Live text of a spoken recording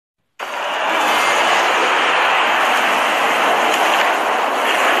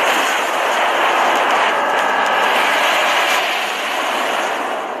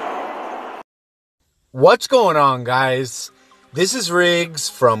What's going on, guys? This is Riggs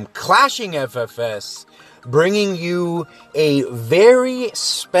from Clashing FFS, bringing you a very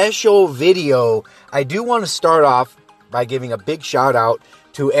special video. I do want to start off by giving a big shout out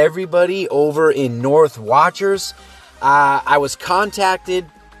to everybody over in North Watchers. I was contacted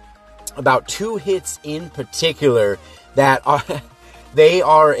about two hits in particular that are they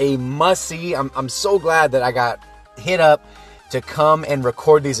are a must-see. I'm so glad that I got hit up to come and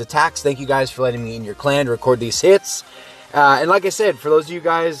record these attacks. Thank you guys for letting me in your clan to record these hits. And like I said, for those of you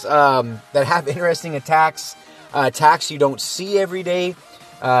guys that have interesting attacks you don't see every day,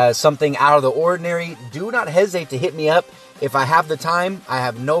 something out of the ordinary, do not hesitate to hit me up. If I have the time, I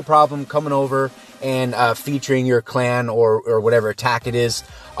have no problem coming over and featuring your clan or whatever attack it is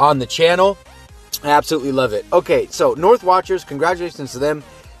on the channel. I absolutely love it. Okay, so North Watchers, congratulations to them.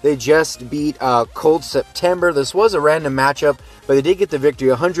 They just beat Cold September. This was a random matchup, but they did get the victory,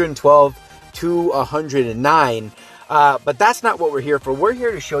 112 to 109. But that's not what we're here for. We're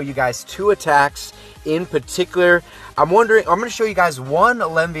here to show you guys two attacks in particular. I'm going to show you guys one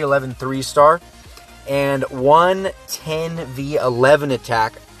 11v11 3-star and one 10v11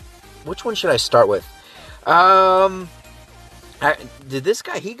 attack. Which one should I start with? Did this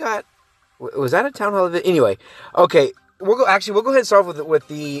guy, was that a Town Hall event? Anyway, okay. We'll go ahead and start with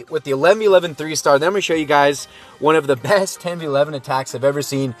the 11v11 3-star. Then I'm going to show you guys one of the best 10v11 attacks I've ever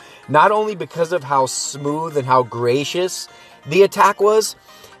seen. Not only because of how smooth and how gracious the attack was,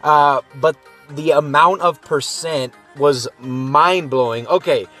 but the amount of percent was mind-blowing.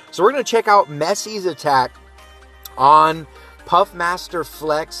 Okay, so we're going to check out Messy's attack on Puffmaster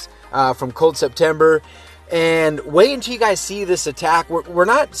Flex from Cold September. And wait until you guys see this attack.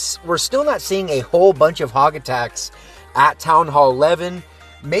 We're still not seeing a whole bunch of hog attacks at Town Hall 11.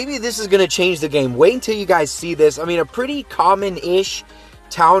 Maybe this is going to change the game. Wait until you guys see this. I mean, a pretty common-ish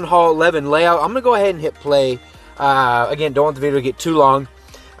Town Hall 11 layout. I'm going to go ahead and hit play. Again, don't want the video to get too long.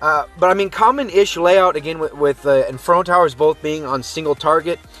 But I mean, common-ish layout, again, with Inferno Towers both being on single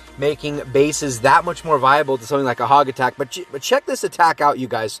target, making bases that much more viable to something like a hog attack. But check this attack out, you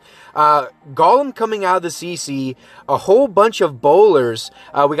guys. Golem coming out of the CC, a whole bunch of bowlers.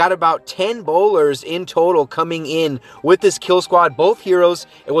 We got about 10 bowlers in total coming in with this kill squad. Both heroes.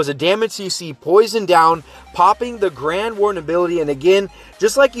 It was a damage CC, poison down, popping the Grand Warden ability. And again,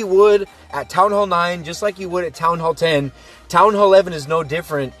 just like you would at Town Hall 9, just like you would at Town Hall 10, Town Hall 11 is no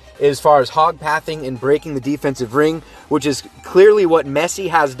different as far as hog pathing and breaking the defensive ring, which is clearly what Messy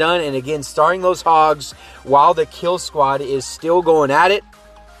has done. And again, starring those hogs while the kill squad is still going at it.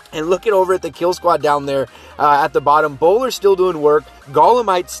 And look over at the kill squad down there at the bottom. Bowler's still doing work.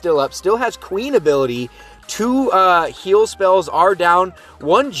 Golemite's still up. Still has queen ability. Two heal spells are down.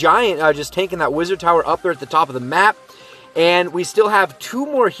 One giant just tanking that wizard tower up there at the top of the map. And we still have two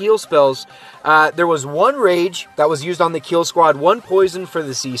more heal spells. There was one rage that was used on the kill squad, one poison for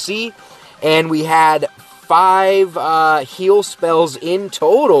the CC, and we had 5 heal spells in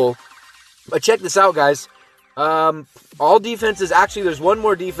total. But check this out, guys. All defenses, actually there's one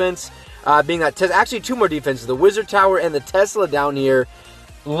more defense, being that, actually 2 more defenses, the wizard tower and the Tesla down here.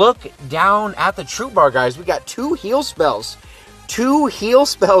 Look down at the troop bar, guys. We got 2 heal spells. 2 heal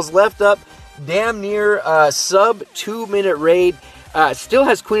spells left up. Damn near sub 2-minute raid. Still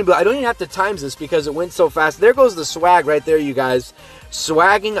has queen ability. I don't even have to times this because it went so fast. There goes the swag right there, you guys.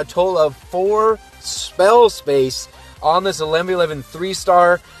 Swagging a total of 4 spell space on this 11v11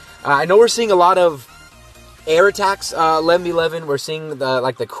 3-star. I know we're seeing a lot of air attacks 11v11. We're seeing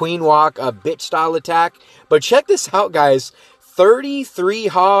the queen walk, bitch style attack. But check this out, guys. 33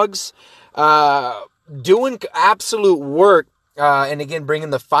 hogs doing absolute work. And again, bringing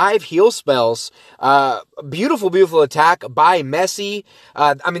the 5 heal spells. Beautiful, beautiful attack by Messy.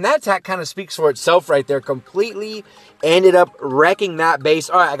 I mean, that attack kind of speaks for itself right there. Completely ended up wrecking that base.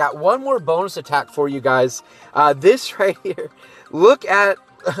 All right, I got one more bonus attack for you guys. This right here. Look at...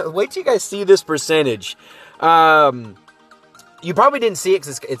 wait till you guys see this percentage. You probably didn't see it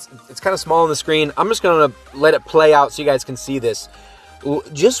because it's kind of small on the screen. I'm just going to let it play out so you guys can see this.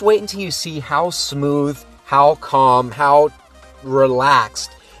 Just wait until you see how smooth, how calm, how relaxed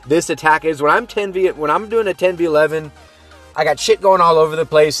this attack is. When I'm doing a 10v11, I got shit going all over the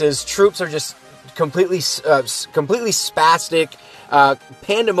places. Troops are just completely spastic,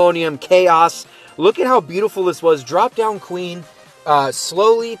 pandemonium, chaos. Look at how beautiful this was. Drop down queen,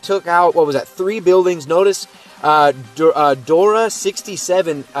 slowly took out, what was that, 3 buildings. Notice Dora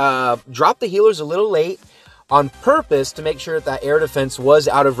 67 dropped the healers a little late on purpose to make sure that air defense was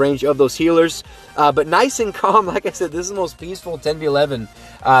out of range of those healers. But nice and calm. Like I said, this is the most peaceful 10v11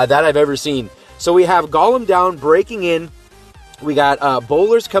 that I've ever seen. So we have Golem down, breaking in. We got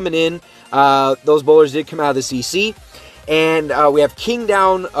bowlers coming in. Those bowlers did come out of the CC. And we have king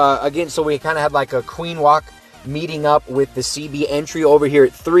down again, so we kind of had like a queen walk meeting up with the CB entry over here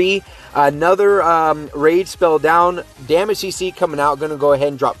at 3. Another rage spell down. Damage CC coming out. Going to go ahead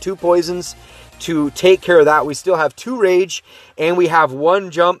and drop 2 poisons to take care of that. We still have 2 rage, and we have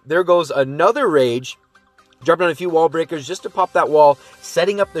 1 jump. There goes another rage. Dropping on a few wall breakers just to pop that wall,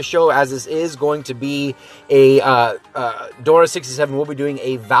 setting up the show as this is going to be a Dora 67. We'll be doing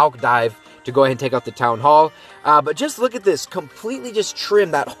a Valk dive to go ahead and take out the Town Hall. But just look at this. Completely just trim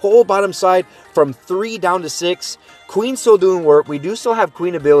that whole bottom side from 3 down to 6. Queen still doing work. We do still have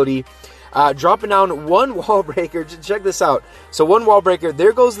Queen ability. Dropping down 1 wall breaker. Just check this out. So 1 wall breaker.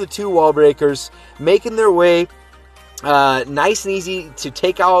 There goes the 2 wall breakers. Making their way nice and easy to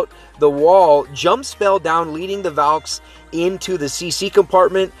take out the wall. Jump spell down, leading the Valks into the CC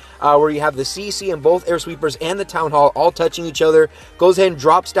compartment, where you have the CC and both air sweepers and the Town Hall all touching each other. Goes ahead and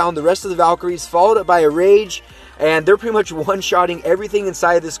drops down the rest of the Valkyries, followed up by a rage, and they're pretty much one-shotting everything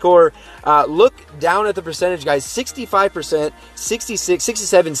inside of this core. Look down at the percentage, guys. 65%, 66,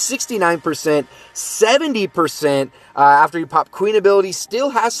 67, 69%, 70% after you pop Queen ability.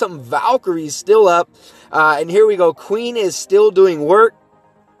 Still has some Valkyries still up. And here we go. Queen is still doing work.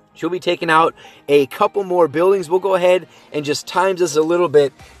 She'll be taking out a couple more buildings. We'll go ahead and just times this a little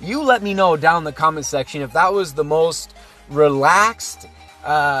bit. You let me know down in the comment section if that was the most relaxed,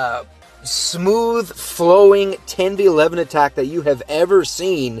 smooth flowing 10v11 attack that you have ever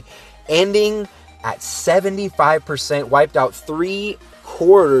seen, ending at 75%, wiped out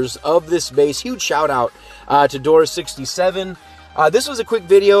 3/4 of this base. Huge shout out to Dora 67. This was a quick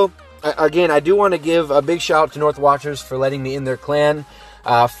video. Again, I do want to give a big shout out to North Watchers for letting me in their clan.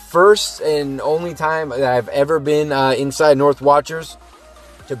 First and only time that I've ever been inside North Watchers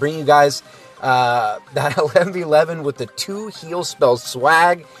to bring you guys that 11v11 with the 2 heal spell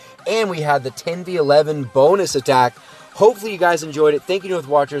swag, and we had the 10v11 bonus attack. Hopefully you guys enjoyed it. Thank you, North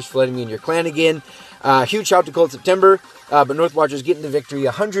Watchers, for letting me in your clan again. Huge shout out to Cold September, but North Watchers getting the victory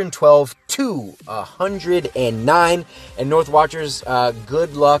 112 to 109. And North Watchers,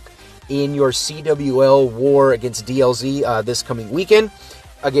 good luck in your CWL war against DLZ this coming weekend.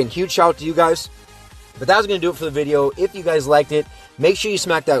 Again, huge shout out to you guys. But that was going to do it for the video. If you guys liked it, make sure you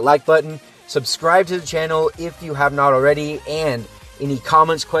smack that like button. Subscribe to the channel if you have not already. And any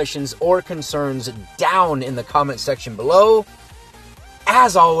comments, questions, or concerns down in the comment section below.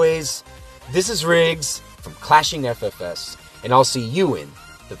 As always, this is Riggs from Clashing FFS. And I'll see you in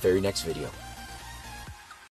the very next video.